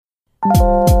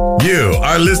You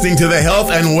are listening to the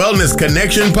Health and Wellness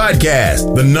Connection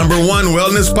podcast, the #1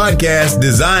 wellness podcast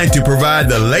designed to provide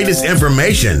the latest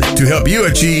information to help you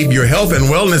achieve your health and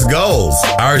wellness goals.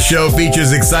 Our show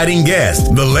features exciting guests,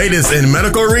 the latest in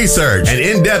medical research, and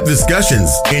in-depth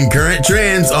discussions in current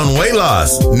trends on weight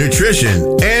loss,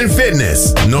 nutrition, and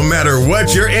fitness. No matter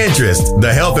what your interest,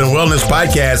 the Health and Wellness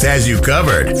podcast has you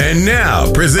covered. And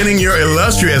now, presenting your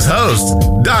illustrious host,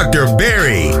 Dr.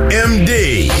 Barry,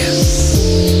 MD.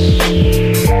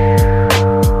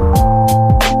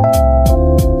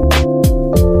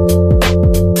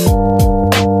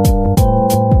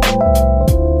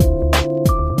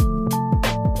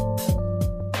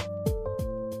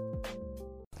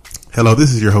 Hello,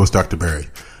 this is your host, Dr. Barry.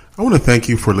 I want to thank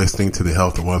you for listening to the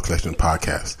Health and Wellness Connection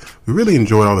podcast. We really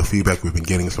enjoyed all the feedback we've been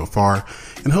getting so far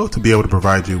and hope to be able to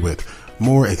provide you with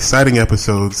more exciting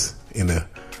episodes in the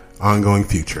ongoing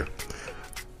future.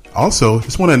 Also,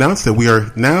 just want to announce that we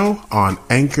are now on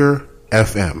Anchor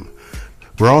FM.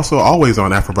 We're also always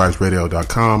on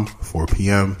AfroVibesRadio.com, 4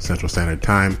 p.m. Central Standard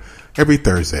Time, every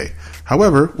Thursday.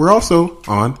 However, we're also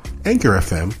on Anchor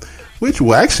FM, which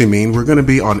will actually mean we're going to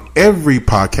be on every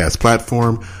podcast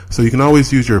platform. So you can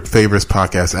always use your favorite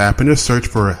podcast app and just search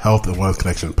for Health and Wellness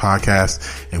Connection podcast,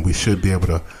 and you should be able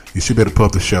to pull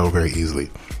up the show very easily.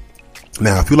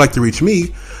 Now, if you'd like to reach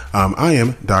me, I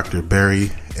am Dr.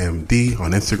 Barry MD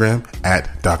on Instagram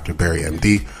at Dr. Barry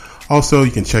MD. Also,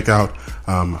 you can check out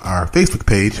our Facebook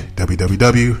page,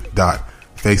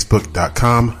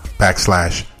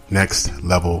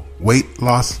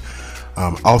 www.facebook.com/next-level-weight-loss.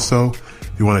 Also,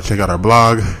 if you want to check out our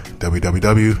blog,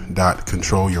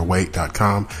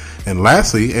 www.controlyourweight.com. And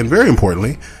lastly, and very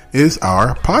importantly, is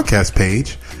our podcast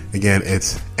page. Again,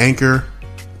 it's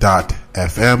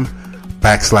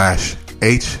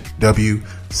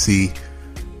anchor.fm/HWC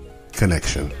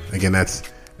connection. Again, that's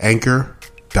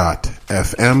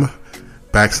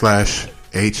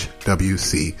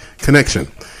anchor.fm/HWC connection.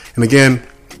 And again,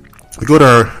 if you go to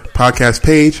our podcast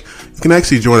page, you can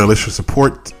actually join our listener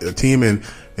support team and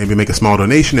maybe make a small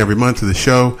donation every month to the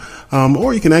show.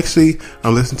 Or you can actually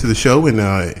listen to the show and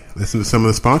listen to some of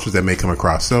the sponsors that may come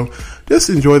across. So just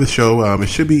enjoy the show. It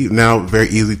should be now very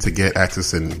easy to get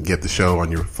access and get the show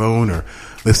on your phone or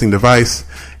listening device.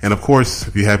 And of course,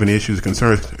 if you have any issues or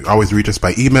concerns, always reach us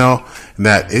by email. And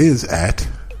that is at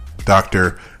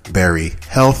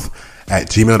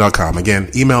drbarryhealth@gmail.com.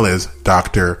 Again, email is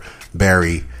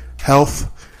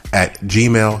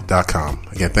drbarryhealth@gmail.com.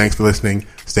 Again, thanks for listening.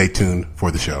 Stay tuned for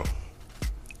the show.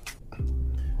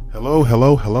 Hello,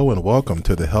 and welcome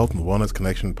to the Health and Wellness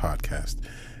Connection podcast.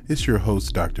 It's your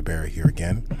host, Dr. Barry, here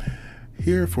again.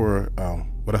 Here for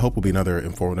what I hope will be another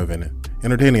informative and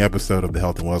entertaining episode of the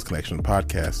Health and Wellness Connection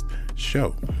podcast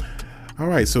show. All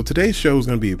right, so today's show is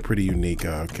going to be pretty unique.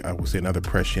 I will say another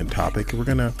prescient topic. We're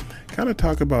going to kind of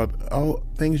talk about all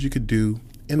things you could do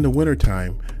in the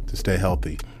wintertime to stay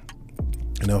healthy.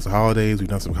 I know it's the holidays. We've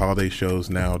done some holiday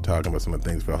shows now talking about some of the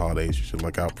things for the holidays you should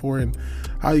look out for and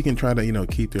how you can try to,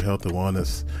 keep your health and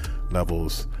wellness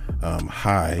levels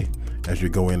high as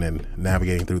you're going and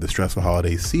navigating through the stressful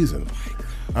holiday season.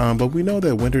 But we know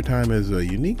that wintertime is a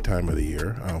unique time of the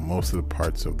year. Most of the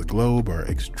parts of the globe are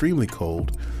extremely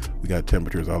cold. We got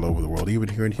temperatures all over the world, even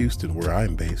here in Houston, where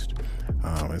I'm based.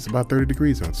 It's about 30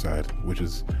 degrees outside, which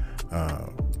is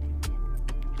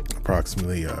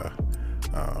approximately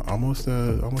almost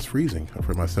freezing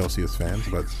for my Celsius fans,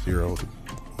 about 0 to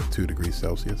 2 degrees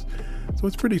Celsius. So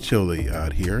it's pretty chilly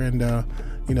out here. And,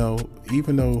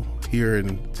 even though here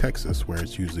in Texas, where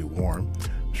it's usually warm,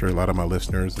 I'm sure a lot of my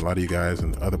listeners, a lot of you guys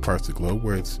in other parts of the globe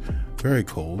where it's very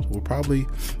cold will probably,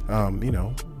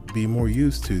 be more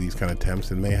used to these kind of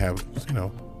temps and may have, an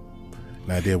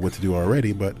idea of what to do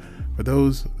already. But for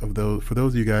those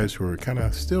of you guys who are kind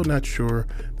of still not sure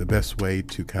the best way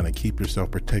to kind of keep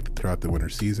yourself protected throughout the winter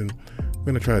season, we're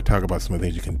going to try to talk about some of the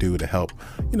things you can do to help,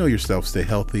 yourself stay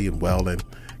healthy and well and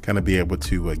kind of be able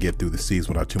to get through the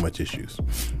season without too much issues.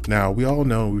 Now, we all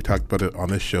know, we've talked about it on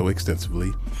this show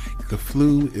extensively, the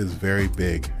flu is very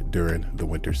big during the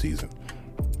winter season.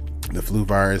 The flu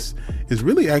virus is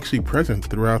really actually present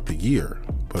throughout the year,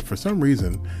 but for some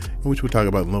reason, which we'll talk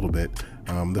about in a little bit,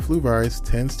 the flu virus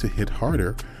tends to hit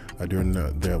harder during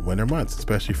the winter months,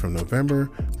 especially from November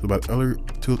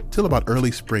till about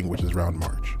early spring, which is around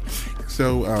March.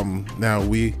 So now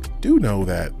we do know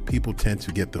that people tend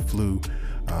to get the flu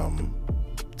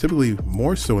typically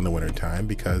more so in the wintertime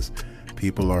because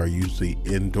people are usually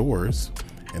indoors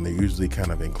and they're usually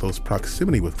kind of in close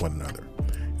proximity with one another.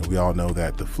 And we all know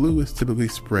that the flu is typically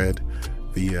spread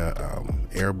via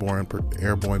airborne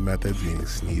methods, meaning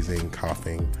sneezing,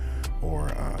 coughing,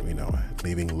 or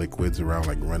leaving liquids around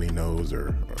like runny nose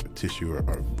or tissue or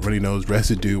runny nose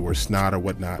residue or snot or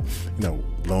whatnot,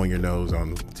 blowing your nose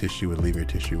on tissue and leaving your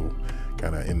tissue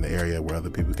kind of in the area where other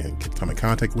people can come in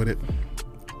contact with it,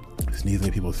 sneezing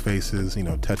in people's faces,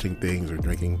 touching things or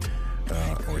drinking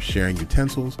or sharing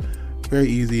utensils. Very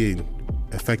easy and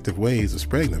effective ways of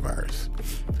spreading the virus.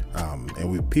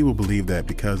 People believe that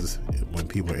because when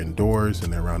people are indoors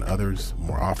and they're around others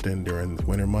more often during the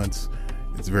winter months,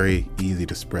 it's very easy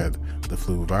to spread the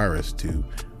flu virus to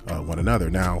one another.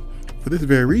 Now, for this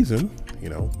very reason,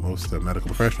 most medical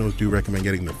professionals do recommend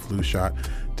getting the flu shot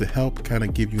to help kind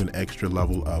of give you an extra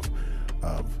level of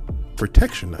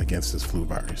protection against this flu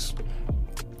virus.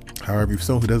 However, if you're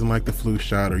someone who doesn't like the flu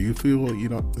shot, or you feel,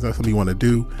 it's not something you want to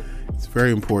do, it's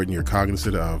very important you're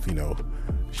cognizant of,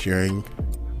 sharing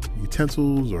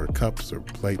utensils or cups or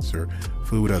plates or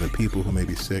food with other people who may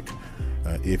be sick.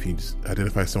 If you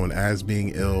identify someone as being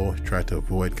ill, try to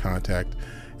avoid contact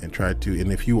and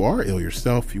if you are ill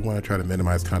yourself, you want to try to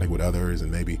minimize contact with others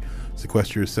and maybe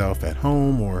sequester yourself at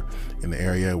home or in the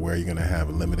area where you're going to have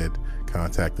limited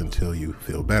contact until you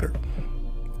feel better.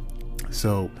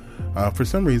 So for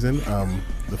some reason,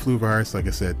 the flu virus, like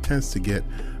I said, tends to get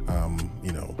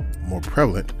more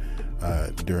prevalent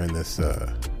during this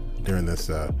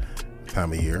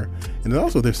time of year. And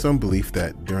also there's some belief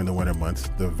that during the winter months,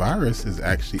 the virus is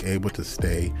actually able to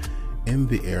stay in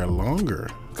the air longer.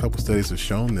 A couple studies have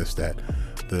shown this, that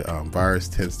the virus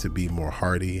tends to be more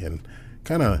hardy and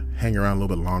kind of hang around a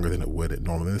little bit longer than it would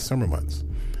normally in the summer months.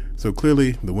 So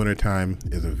clearly the winter time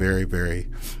is a very, very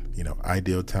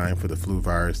ideal time for the flu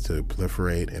virus to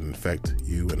proliferate and infect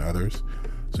you and others.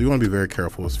 So you want to be very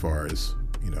careful as far as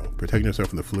protecting yourself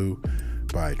from the flu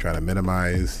by trying to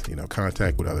minimize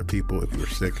contact with other people if you are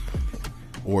sick,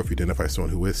 or if you identify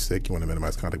someone who is sick, you want to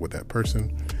minimize contact with that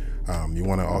person. You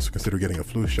want to also consider getting a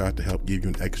flu shot to help give you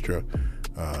an extra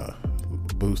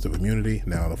boost of immunity.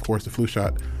 Now, of course, the flu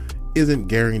shot isn't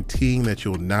guaranteeing that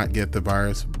you'll not get the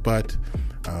virus, but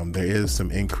there is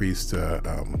some increased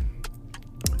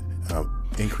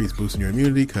boost in your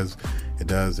immunity because it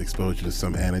does expose you to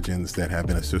some antigens that have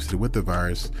been associated with the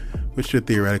virus, which should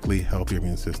theoretically help your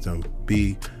immune system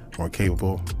be more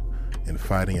capable in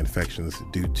fighting infections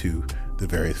due to the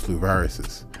various flu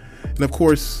viruses. And of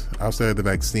course, outside of the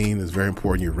vaccine, it's very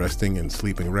important you're resting and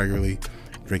sleeping regularly,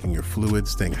 drinking your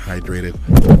fluids, staying hydrated,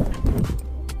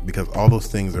 because all those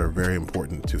things are very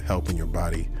important to helping your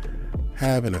body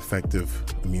have an effective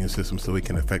immune system so we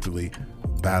can effectively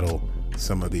battle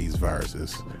some of these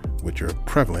viruses which are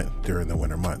prevalent during the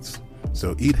winter months.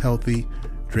 So eat healthy,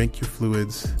 drink your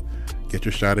fluids, get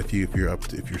your shot if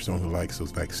you're someone who likes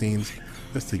those vaccines,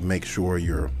 just to make sure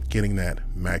you're getting that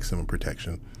maximum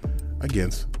protection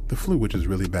against the flu, which is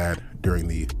really bad during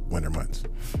the winter months.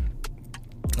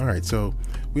 All right, so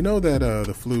we know that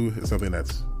the flu is something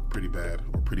that's pretty bad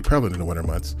or pretty prevalent in the winter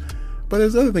months, but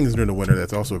there's other things during the winter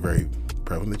that's also very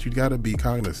prevalent that you got to be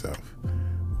cognizant of.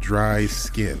 Dry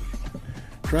skin.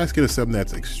 Dry skin is something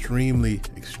that's extremely,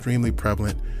 extremely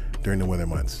prevalent during the winter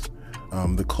months.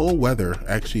 The cold weather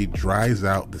actually dries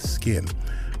out the skin.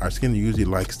 Our skin usually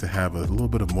likes to have a little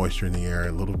bit of moisture in the air,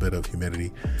 a little bit of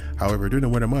humidity. However, during the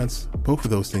winter months, both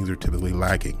of those things are typically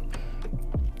lacking.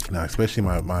 Now, especially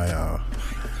my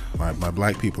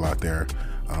black people out there.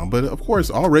 But of course,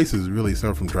 all races really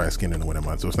suffer from dry skin in the winter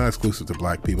months. So it's not exclusive to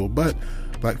black people, but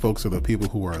black folks are the people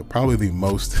who are probably the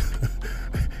most,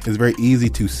 it's very easy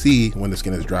to see when the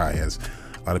skin is dry, as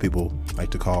a lot of people like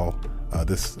to call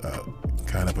this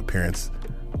kind of appearance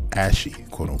ashy,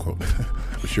 quote unquote.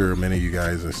 I'm sure many of you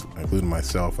guys, including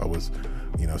myself, I was,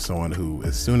 someone who,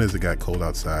 as soon as it got cold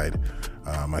outside,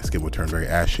 my skin would turn very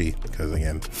ashy because,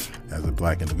 again, as a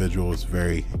black individual, it's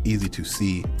very easy to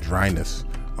see dryness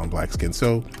on black skin.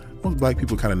 So most black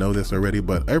people kind of know this already,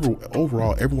 but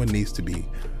overall, everyone needs to be,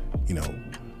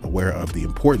 aware of the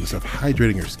importance of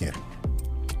hydrating your skin.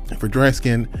 And for dry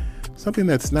skin, something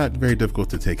that's not very difficult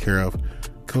to take care of,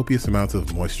 copious amounts of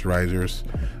moisturizers.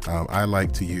 I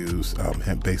like to use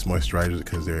hemp-based moisturizers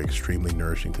because they're extremely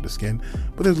nourishing to the skin,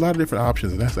 but there's a lot of different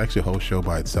options, and that's actually a whole show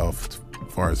by itself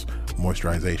as far as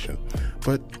moisturization.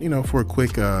 But, for a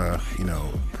quick,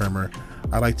 primer,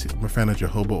 I'm a fan of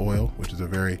jojoba oil, which is a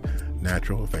very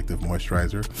natural, effective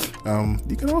moisturizer.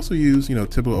 You can also use,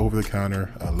 typical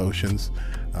over-the-counter lotions.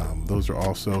 Those are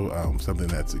also something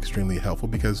that's extremely helpful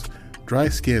because dry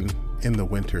skin in the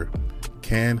winter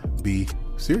can be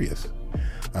serious.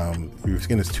 If your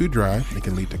skin is too dry, it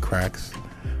can lead to cracks,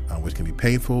 which can be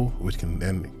painful, which can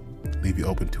then leave you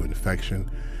open to infection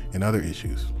and other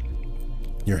issues.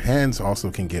 Your hands also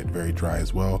can get very dry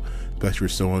as well, especially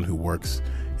for someone who works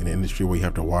in an industry where you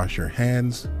have to wash your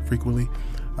hands frequently.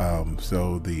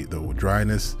 So the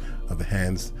dryness of the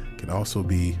hands can also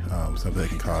be something that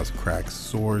can cause cracks,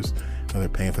 sores, and other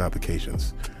painful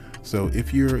applications. So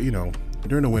if you're,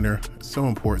 during the winter, it's so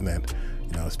important that,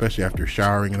 especially after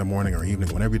showering in the morning or evening,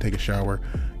 whenever you take a shower,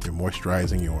 you're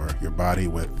moisturizing your body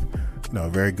with, a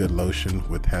very good lotion,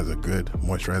 which has a good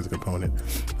moisturizing component.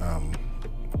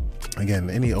 Again,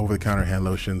 any over-the-counter hand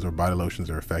lotions or body lotions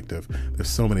are effective. There's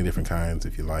so many different kinds.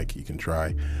 If you like, you can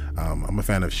try. I'm a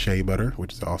fan of shea butter,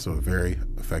 which is also a very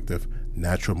effective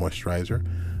natural moisturizer.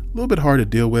 A little bit hard to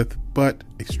deal with, but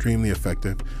extremely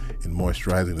effective in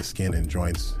moisturizing the skin and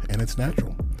joints, and it's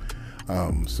natural.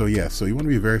 So you want to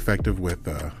be very effective with,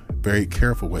 very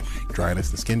careful with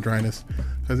dryness, the skin dryness,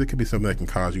 because it can be something that can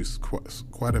cause you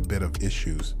quite a bit of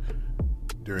issues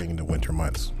during the winter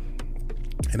months.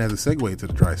 And as a segue to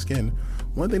the dry skin,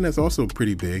 one thing that's also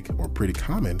pretty big or pretty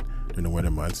common during the winter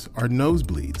months are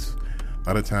nosebleeds. A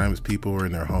lot of times people are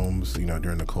in their homes,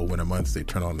 during the cold winter months, they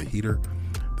turn on the heater.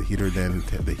 The heater then,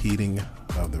 the heating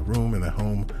of the room and the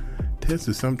home tends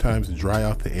to sometimes dry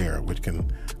out the air, which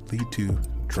can lead to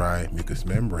dry mucous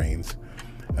membranes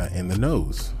in the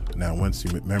nose. Now, once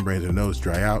your membranes in the nose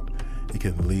dry out, it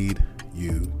can lead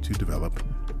you to develop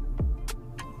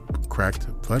cracked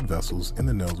blood vessels in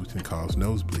the nose, which can cause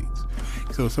nosebleeds.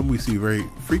 So something we see very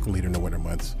frequently during the winter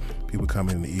months. People come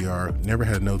in the ER, never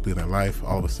had a nosebleed in their life,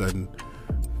 all of a sudden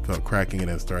felt cracking and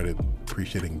then started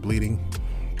appreciating bleeding.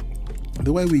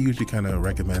 The way we usually kind of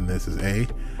recommend this is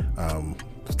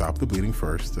stop the bleeding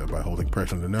first by holding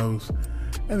pressure on the nose,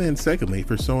 and then secondly,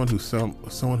 for someone who's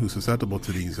susceptible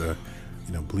to these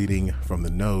bleeding from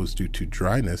the nose due to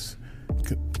dryness,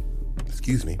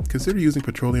 consider using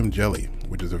petroleum jelly,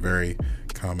 which is a very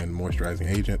common moisturizing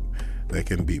agent that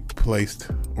can be placed,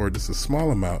 or just a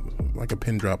small amount, like a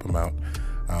pin drop amount,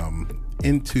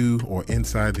 into or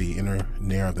inside the inner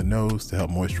nair of the nose to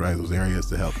help moisturize those areas,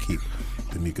 to help keep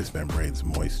the mucous membranes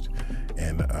moist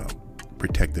and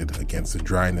protected against the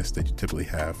dryness that you typically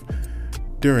have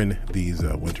during these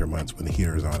winter months when the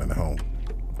heater is on in the home.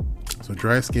 So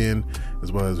dry skin,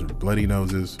 as well as bloody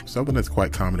noses, something that's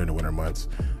quite common in the winter months.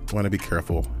 You want to be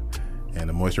careful, and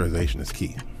the moisturization is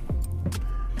key.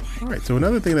 All right, so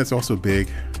another thing that's also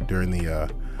big during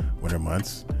the winter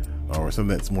months, or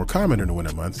something that's more common during the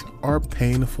winter months, are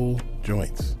painful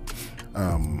joints.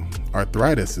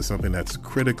 Arthritis is something that's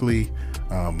critically,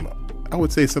 I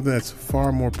would say something that's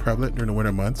far more prevalent during the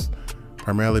winter months,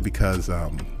 primarily because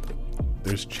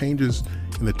there's changes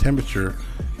in the temperature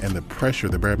and the pressure,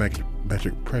 the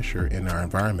barometric pressure in our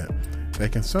environment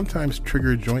that can sometimes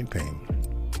trigger joint pain.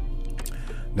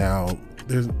 Now,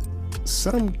 there's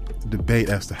some debate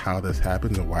as to how this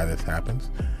happens and why this happens,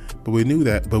 but we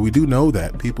do know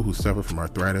that people who suffer from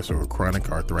arthritis or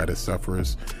chronic arthritis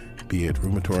sufferers, be it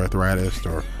rheumatoid arthritis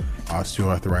or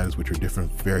osteoarthritis, which are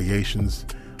different variations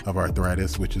of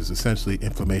arthritis, which is essentially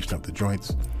inflammation of the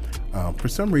joints. For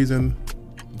some reason,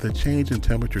 the change in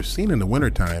temperature seen in the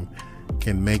wintertime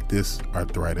can make this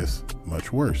arthritis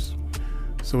much worse.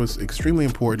 So it's extremely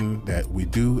important that we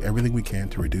do everything we can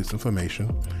to reduce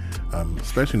inflammation,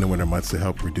 especially in the winter months, to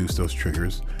help reduce those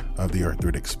triggers of the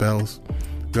arthritic spells.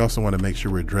 We also want to make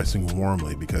sure we're dressing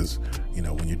warmly, because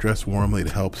when you dress warmly, it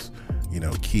helps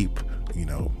keep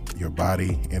your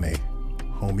body in a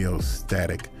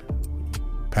homeostatic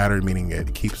pattern, meaning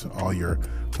it keeps all your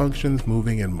functions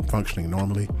moving and functioning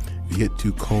normally. If you get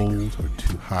too cold or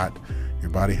too hot, your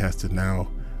body has to now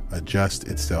adjust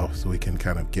itself so it can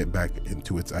kind of get back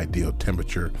into its ideal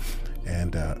temperature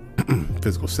and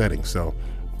physical setting. So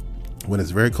when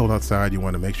it's very cold outside, you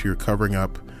want to make sure you're covering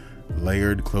up.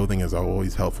 Layered clothing is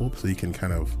always helpful, so you can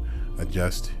kind of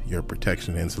adjust your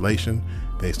protection and insulation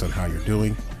based on how you're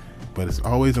doing. But it's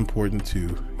always important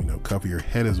to cover your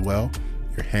head as well,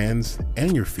 your hands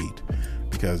and your feet,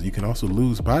 because you can also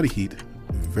lose body heat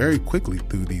very quickly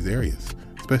through these areas,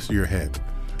 especially your head.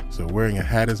 So wearing a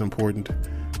hat is important,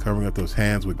 covering up those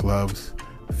hands with gloves,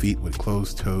 feet with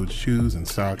closed-toed shoes and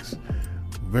socks.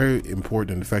 Very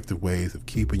important and effective ways of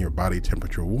keeping your body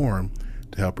temperature warm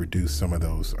to help reduce some of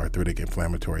those arthritic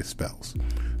inflammatory spells.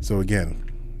 So again,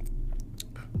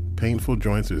 painful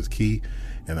joints is key.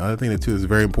 And the other thing that too is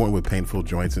very important with painful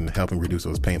joints and helping reduce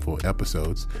those painful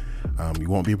episodes, you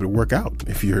won't be able to work out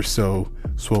if you're so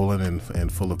swollen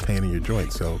and full of pain in your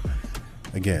joints. So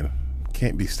again,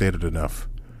 can't be stated enough.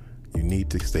 You need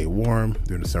to stay warm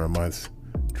during the summer months.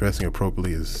 Dressing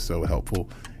appropriately is so helpful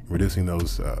in reducing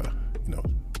those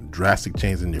drastic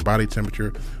changes in your body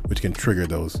temperature, which can trigger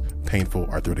those painful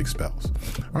arthritic spells.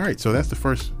 All right, so that's the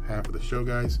first half of the show,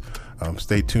 guys.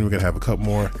 Stay tuned. We're going to have a couple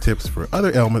more tips for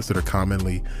other ailments that are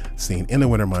commonly seen in the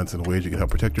winter months and ways you can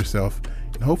help protect yourself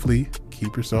and hopefully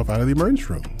keep yourself out of the emergency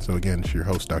room. So again, it's your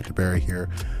host, Dr. Barry here.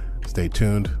 Stay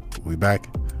tuned. We'll be back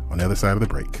on the other side of the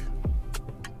break.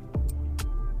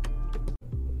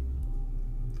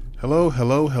 Hello,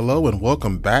 and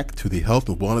welcome back to the Health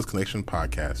and Wellness Connection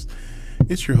podcast.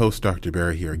 It's your host, Dr.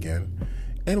 Barry here again,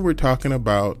 and we're talking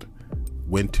about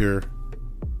winter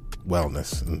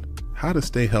wellness and how to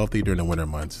stay healthy during the winter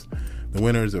months. The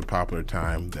winter is a popular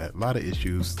time that a lot of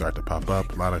issues start to pop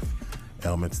up. A lot of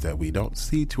ailments that we don't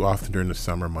see too often during the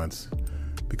summer months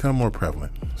become more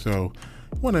prevalent. So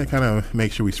I want to kind of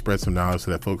make sure we spread some knowledge so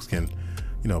that folks can,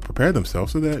 prepare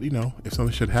themselves so that, if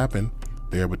something should happen,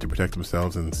 they're able to protect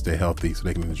themselves and stay healthy so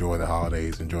they can enjoy the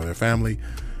holidays, enjoy their family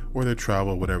or their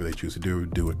travel, whatever they choose to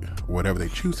do whatever they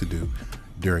choose to do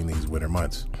during these winter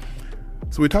months.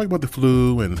 So we talked about the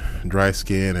flu and dry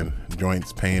skin and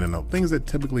joints pain and things that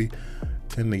typically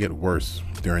tend to get worse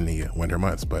during the winter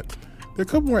months. But there are a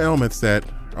couple more ailments that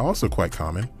are also quite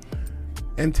common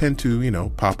and tend to,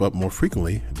 pop up more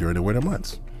frequently during the winter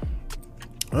months.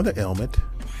 Another ailment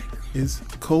is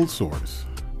cold sores.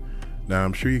 Now,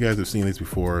 I'm sure you guys have seen these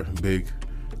before, big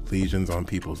lesions on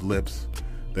people's lips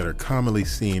that are commonly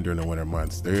seen during the winter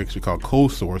months. They're actually called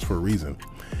cold sores for a reason.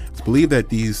 It's believed that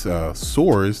these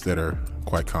sores that are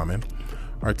quite common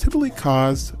are typically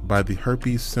caused by the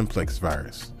herpes simplex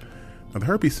virus. Now, the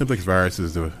herpes simplex virus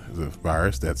is the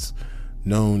virus that's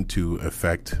known to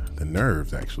affect the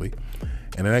nerves, actually,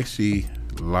 and it actually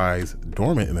lies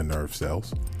dormant in the nerve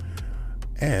cells.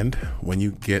 And when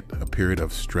you get a period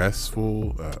of stress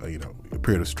or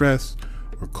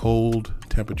cold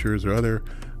temperatures or other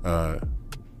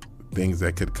things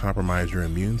that could compromise your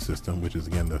immune system, which is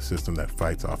again the system that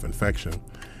fights off infection,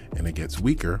 and it gets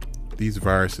weaker, these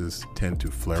viruses tend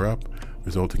to flare up,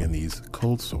 resulting in these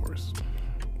cold sores.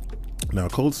 Now,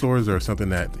 cold sores are something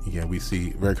that, again, we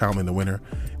see very commonly in the winter.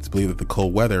 It's believed that the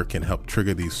cold weather can help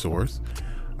trigger these sores.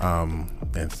 And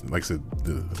like I said,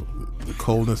 the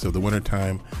coldness of the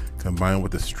wintertime combined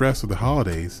with the stress of the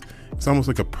holidays, it's almost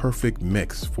like a perfect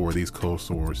mix for these cold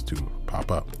sores to pop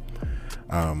up.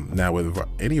 Now, with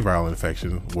any viral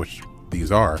infection, which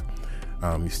these are,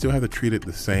 you still have to treat it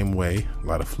the same way. A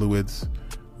lot of fluids,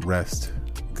 rest,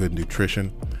 good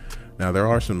nutrition. Now, there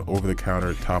are some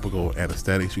over-the-counter topical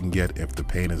anesthetics you can get if the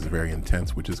pain is very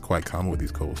intense, which is quite common with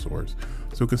these cold sores.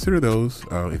 So consider those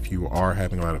if you are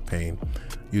having a lot of pain.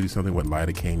 Usually something with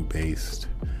lidocaine-based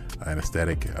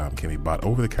anesthetic can be bought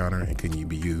over the counter and can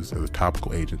be used as a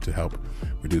topical agent to help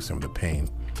reduce some of the pain.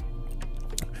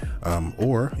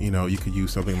 Or you could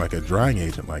use something like a drying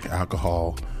agent, like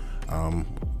alcohol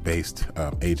based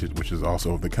agent, which is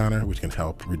also over the counter, which can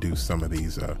help reduce some of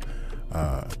these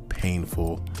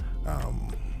painful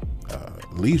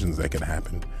lesions that can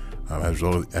happen as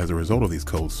a result of these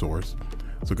cold sores.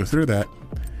 So consider that.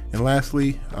 And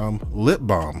lastly, lip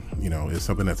balm, is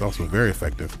something that's also very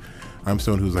effective. I'm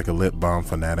someone who's like a lip balm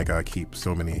fanatic. I keep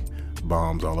so many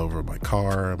balms all over my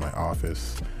car, my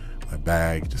office, my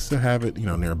bag, just to have it,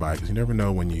 nearby, because you never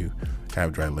know when you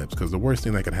have dry lips. Because the worst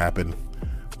thing that could happen,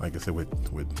 like I said,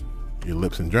 with your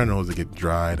lips in general, is to get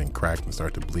dried and cracked and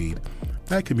start to bleed.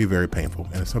 That can be very painful,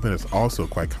 and it's something that's also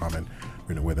quite common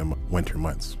during the winter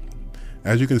months.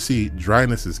 As you can see,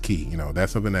 dryness is key.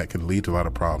 That's something that can lead to a lot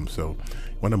of problems. So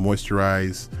you want to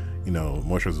moisturize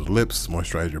your lips,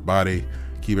 moisturize your body,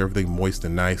 keep everything moist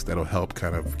and nice. That'll help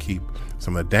kind of keep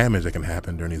some of the damage that can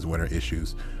happen during these winter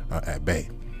issues at bay.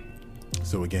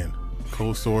 So again,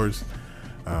 cold sores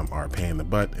are a pain in the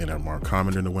butt and are more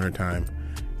common during the wintertime.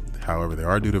 However, they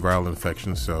are due to viral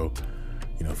infections. So,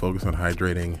 focus on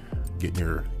hydrating,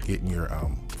 getting your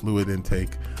fluid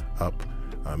intake up,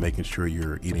 making sure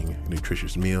you're eating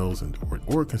nutritious meals,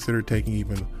 or consider taking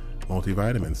even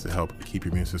multivitamins to help keep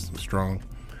your immune system strong.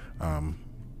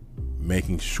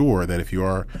 Making sure that if you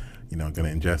are, going to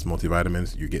ingest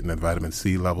multivitamins, you're getting the vitamin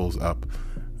C levels up,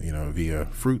 via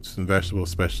fruits and vegetables,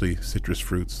 especially citrus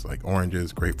fruits like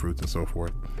oranges, grapefruits, and so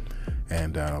forth.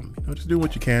 And just do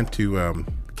what you can to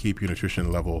keep your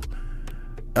nutrition level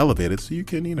elevated so you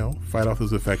can, fight off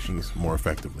those infections more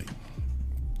effectively.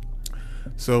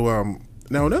 So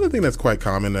now another thing that's quite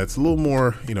common, that's a little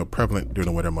more, prevalent during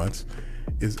the winter months,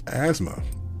 is asthma.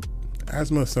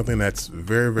 Asthma is something that's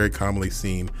very, very commonly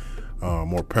seen,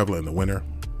 more prevalent in the winter.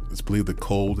 It's believed the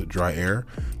cold, dry air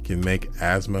can make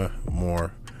asthma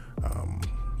more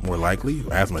likely,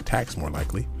 asthma attacks more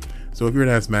likely. So if you're an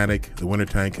asthmatic, the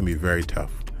wintertime can be very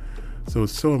tough. So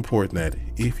it's so important that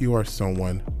if you are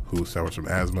someone who suffers from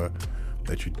asthma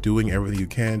that you're doing everything you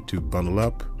can to bundle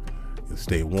up,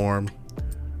 stay warm,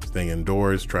 staying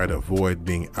indoors. Try to avoid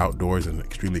being outdoors in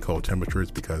extremely cold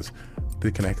temperatures because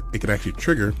it can actually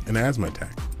trigger an asthma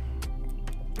attack.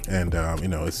 And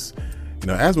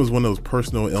asthma is one of those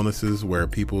personal illnesses where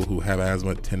people who have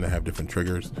asthma tend to have different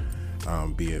triggers,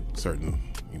 be it certain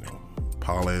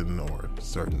pollen or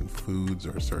certain foods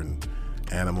or certain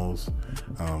animals.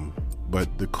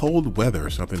 But the cold weather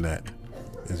is something that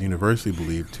is universally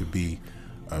believed to be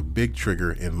a big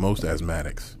trigger in most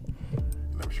asthmatics.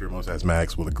 And I'm sure most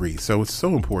asthmatics will agree. So it's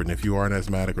so important if you are an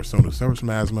asthmatic or someone who suffers from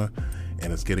asthma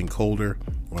and it's getting colder,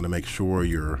 you want to make sure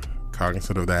you're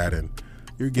cognizant of that and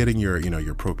you're getting your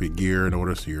appropriate gear in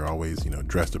order so you're always,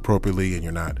 dressed appropriately and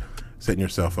you're not setting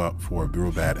yourself up for a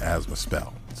real bad asthma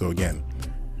spell. So again,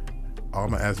 all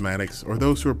my asthmatics or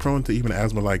those who are prone to even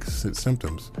asthma-like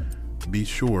symptoms, be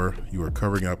sure you are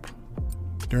covering up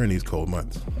during these cold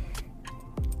months.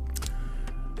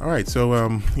 All right, so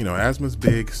asthma is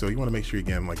big, so you want to make sure,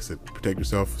 again, like I said, protect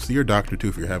yourself. See your doctor too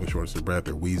if you're having shortness of breath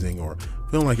or wheezing or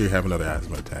feeling like you're having another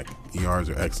asthma attack. ERs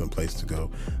are an excellent place to go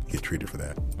get treated for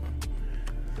that.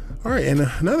 All right, and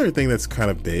another thing that's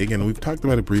kind of big, and we've talked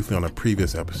about it briefly on a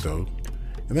previous episode,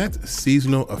 and that's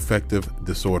seasonal affective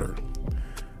disorder.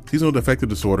 Seasonal affective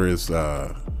disorder is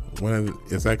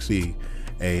it's actually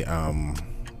a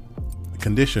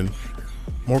condition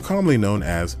more commonly known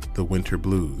as the winter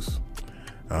blues.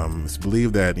 It's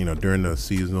believed that during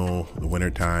the winter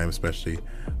time, especially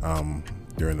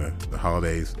during the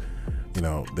holidays,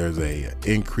 there's a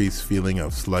increased feeling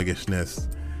of sluggishness,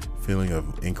 feeling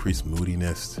of increased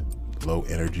moodiness, low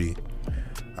energy.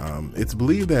 It's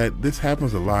believed that this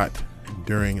happens a lot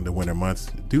during the winter months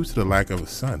due to the lack of the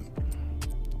sun.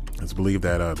 It's believed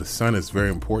that the sun is very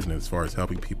important as far as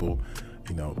helping people,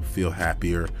 feel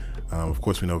happier. Of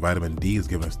course, we know vitamin D is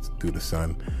given us through the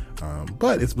sun,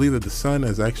 but it's believed that the sun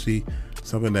is actually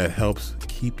something that helps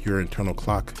keep your internal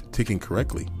clock ticking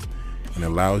correctly and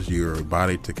allows your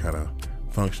body to kind of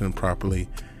function properly.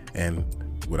 And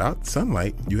without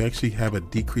sunlight, you actually have a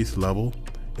decreased level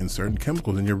in certain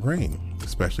chemicals in your brain,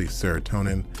 especially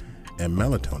serotonin and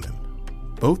melatonin,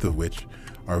 both of which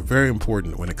are very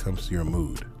important when it comes to your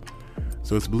mood.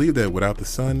 So it's believed that without the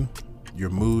sun, your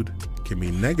mood can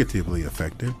be negatively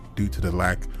affected due to the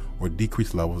lack or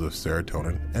decreased levels of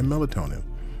serotonin and melatonin.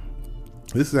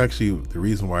 This is actually the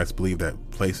reason why it's believed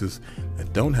that places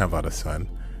that don't have a lot of sun,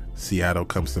 Seattle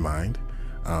comes to mind,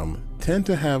 tend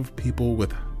to have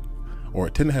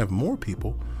more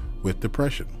people with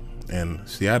depression. And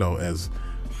Seattle, as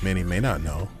many may not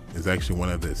know, is actually one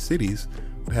of the cities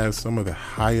that has some of the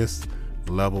highest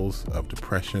levels of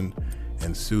depression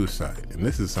and suicide. And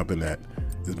this is something that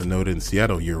has been noted in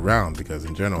Seattle year round because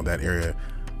in general that area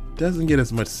doesn't get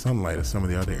as much sunlight as some of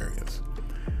the other areas.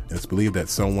 And it's believed that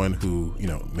someone who,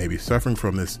 may be suffering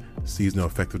from this seasonal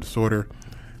affective disorder,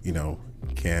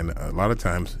 can a lot of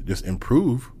times just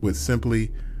improve with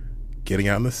simply getting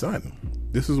out in the sun.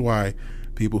 This is why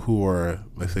people who are,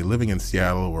 let's say, living in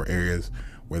Seattle or areas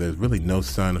where there's really no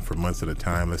sun for months at a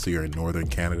time, let's say you're in northern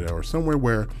Canada or somewhere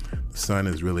where the sun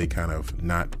is really kind of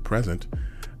not present,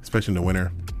 especially in the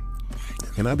winter,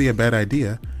 it cannot be a bad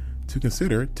idea to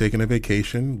consider taking a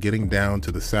vacation, getting down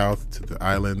to the south, to the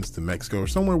islands, to Mexico, or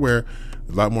somewhere where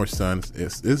there's a lot more sun.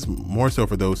 It's more so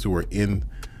for those who are in,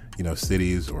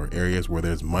 cities or areas where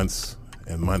there's months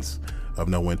and months of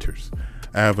no winters.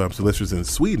 I have some listeners in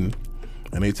Sweden,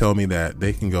 and they tell me that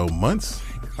they can go months,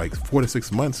 like 4 to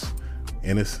 6 months,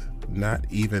 and it's not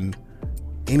even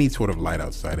any sort of light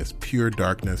outside. It's pure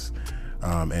darkness,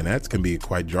 and that can be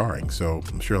quite jarring. So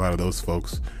I'm sure a lot of those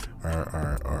folks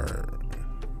are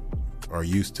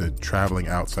used to traveling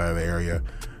outside of the area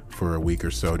for a week or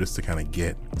so just to kind of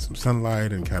get some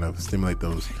sunlight and kind of stimulate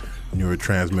those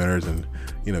neurotransmitters and,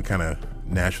 kind of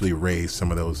naturally raise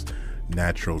some of those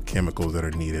natural chemicals that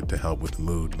are needed to help with the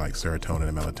mood, like serotonin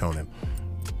and melatonin.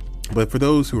 But for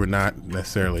those who are not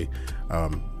necessarily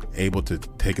able to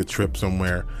take a trip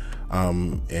somewhere,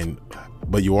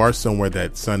 but you are somewhere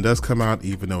that sun does come out,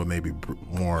 even though it may be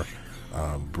more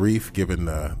brief given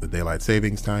the daylight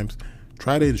savings times,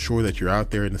 try to ensure that you're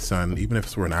out there in the sun, even if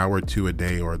it's for an hour or two a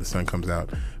day, or the sun comes out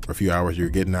for a few hours, you're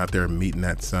getting out there and meeting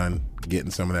that sun,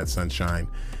 getting some of that sunshine,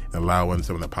 and allowing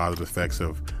some of the positive effects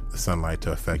of the sunlight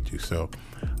to affect you. So,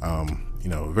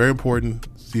 very important,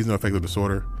 seasonal affective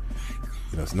disorder.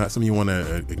 It's not something you want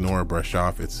to ignore or brush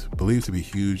off. It's believed to be a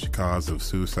huge cause of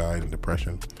suicide and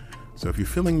depression. So if you're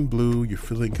feeling blue, you're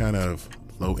feeling kind of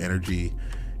low energy,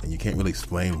 and you can't really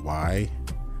explain why,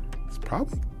 it's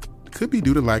probably could be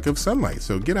due to lack of sunlight.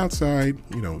 So get outside,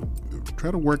 try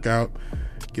to work out,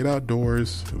 get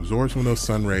outdoors, absorb some of those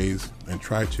sun rays, and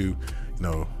try to,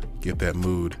 get that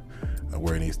mood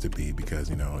where it needs to be, because,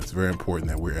 it's very important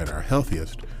that we're at our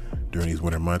healthiest during these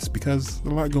winter months, because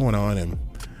there's a lot going on, and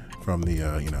from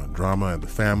the, drama of the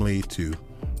family to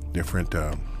different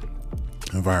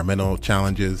environmental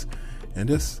challenges, and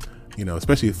just,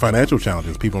 especially financial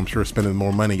challenges. People, I'm sure, are spending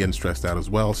more money, getting stressed out as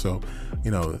well. So,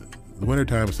 the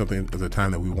wintertime is a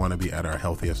time that we want to be at our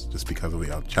healthiest, just because of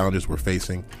the challenges we're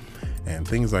facing, and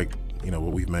things like,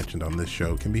 what we've mentioned on this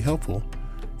show can be helpful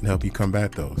and help you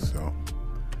combat those. So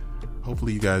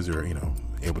hopefully you guys are,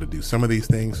 able to do some of these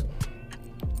things.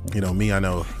 I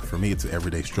know for me, it's an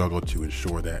everyday struggle to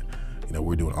ensure that,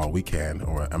 we're doing all we can,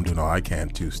 or I'm doing all I can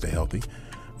to stay healthy.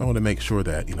 I want to make sure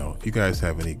that, if you guys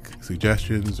have any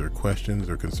suggestions or questions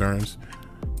or concerns,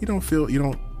 you don't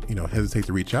hesitate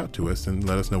to reach out to us and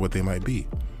let us know what they might be.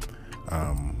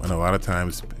 I know a lot of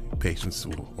times patients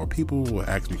or people will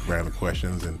ask me random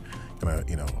questions and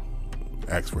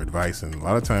ask for advice, and a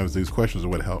lot of times these questions are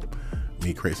what help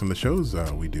me create some of the shows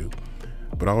we do.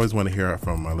 But I always want to hear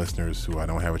from my listeners who I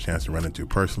don't have a chance to run into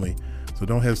personally, so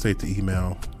don't hesitate to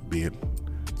email, be it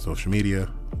social media,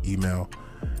 email,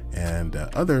 and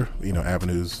other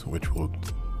avenues, which we'll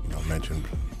mention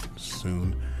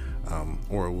soon,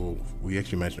 or we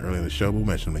actually mentioned earlier in the show. We'll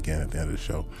mention them again at the end of the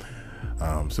show.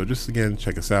 So just again,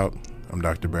 check us out. I'm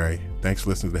Dr. Barry. Thanks for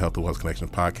listening to the Health and Wellness Connection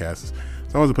podcast.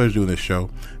 It's always a pleasure doing this show.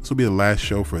 This will be the last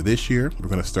show for this year. We're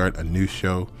going to start a new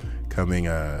show coming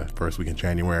first week in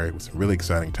January with some really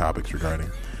exciting topics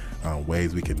regarding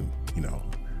ways we can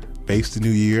face the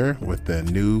new year with the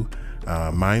new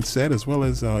mindset, as well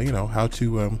as how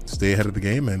to stay ahead of the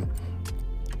game and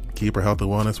keep our health and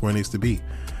wellness where it needs to be.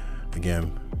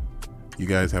 Again, you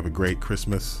guys have a great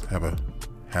Christmas. Have a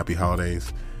happy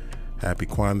holidays. Happy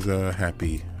Kwanzaa.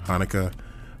 Happy Hanukkah.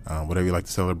 Whatever you like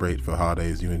to celebrate for the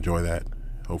holidays, you enjoy that,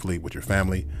 hopefully with your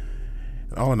family.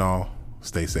 And all in all,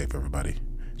 stay safe, everybody.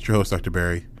 It's your host, Dr.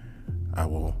 Barry. I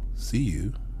will see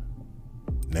you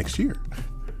next year.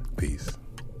 Peace.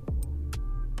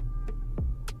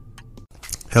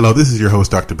 Hello, this is your host,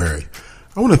 Dr. Barry.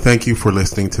 I want to thank you for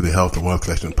listening to the Health and Wellness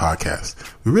Connection podcast.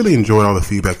 We really enjoyed all the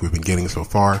feedback we've been getting so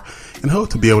far and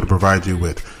hope to be able to provide you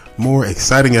with more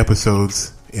exciting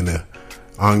episodes in the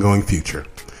ongoing future.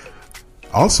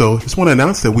 Also, just want to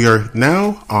announce that we are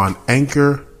now on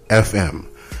Anchor FM.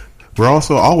 We're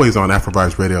also always on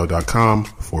AfroVibesRadio.com,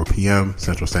 4 p.m.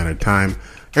 Central Standard Time,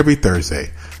 every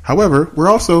Thursday. However, we're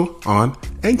also on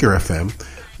Anchor FM,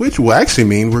 which will actually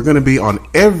mean we're going to be on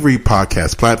every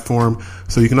podcast platform.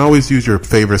 So you can always use your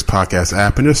favorite podcast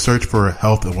app and just search for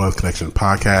Health and Wellness Connection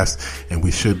podcast, and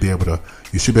you should be able to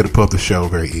pull up the show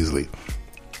very easily.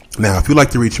 Now, if you'd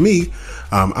like to reach me,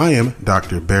 I am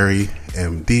Dr. Barry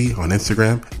MD on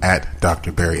Instagram at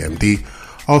Dr. Barry MD.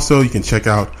 Also, you can check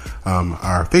out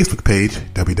our Facebook page,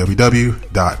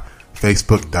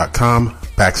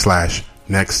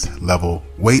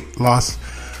 www.facebook.com/next-level-weight-loss.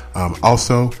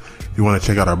 Also, if you want to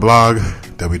check out our blog,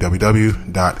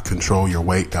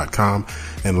 www.controlyourweight.com.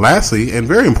 And lastly, and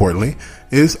very importantly,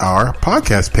 is our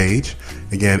podcast page.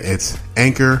 Again, it's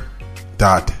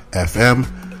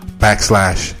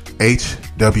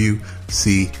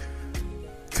anchor.fm/HWC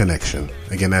Connection.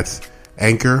 Again, that's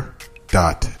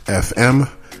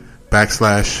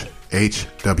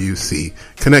anchor.fm/HWC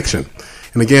Connection.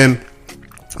 And again,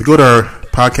 if you go to our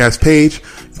podcast page,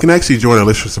 you can actually join our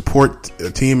listener support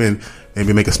team and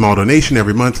maybe make a small donation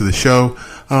every month to the show.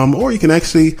 Or you can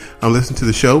actually listen to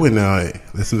the show and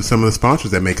listen to some of the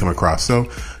sponsors that may come across. So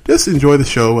just enjoy the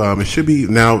show. It should be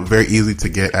now very easy to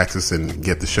get access and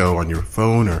get the show on your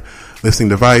phone or listening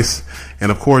device.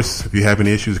 And of course, if you have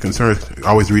any issues or concerns,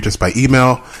 always reach us by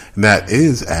email. And that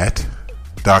is at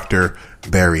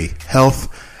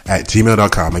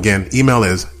drbarryhealth@gmail.com. Again, email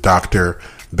is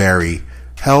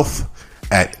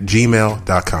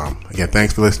drbarryhealth@gmail.com. Again,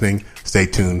 thanks for listening. Stay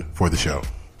tuned for the show.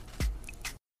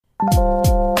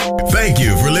 Thank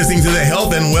you for listening to the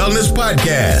Health and Wellness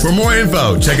Podcast. For more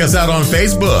info, check us out on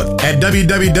Facebook at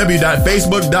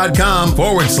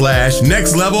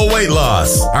www.facebook.com/Next Level Weight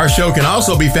Loss. Our show can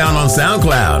also be found on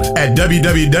SoundCloud at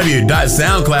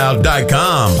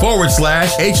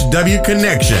www.soundcloud.com/HW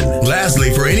Connection.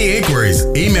 Lastly, for any inquiries,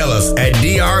 email us at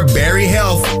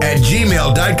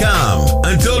drbarryhealth@gmail.com.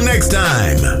 Until next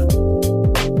time.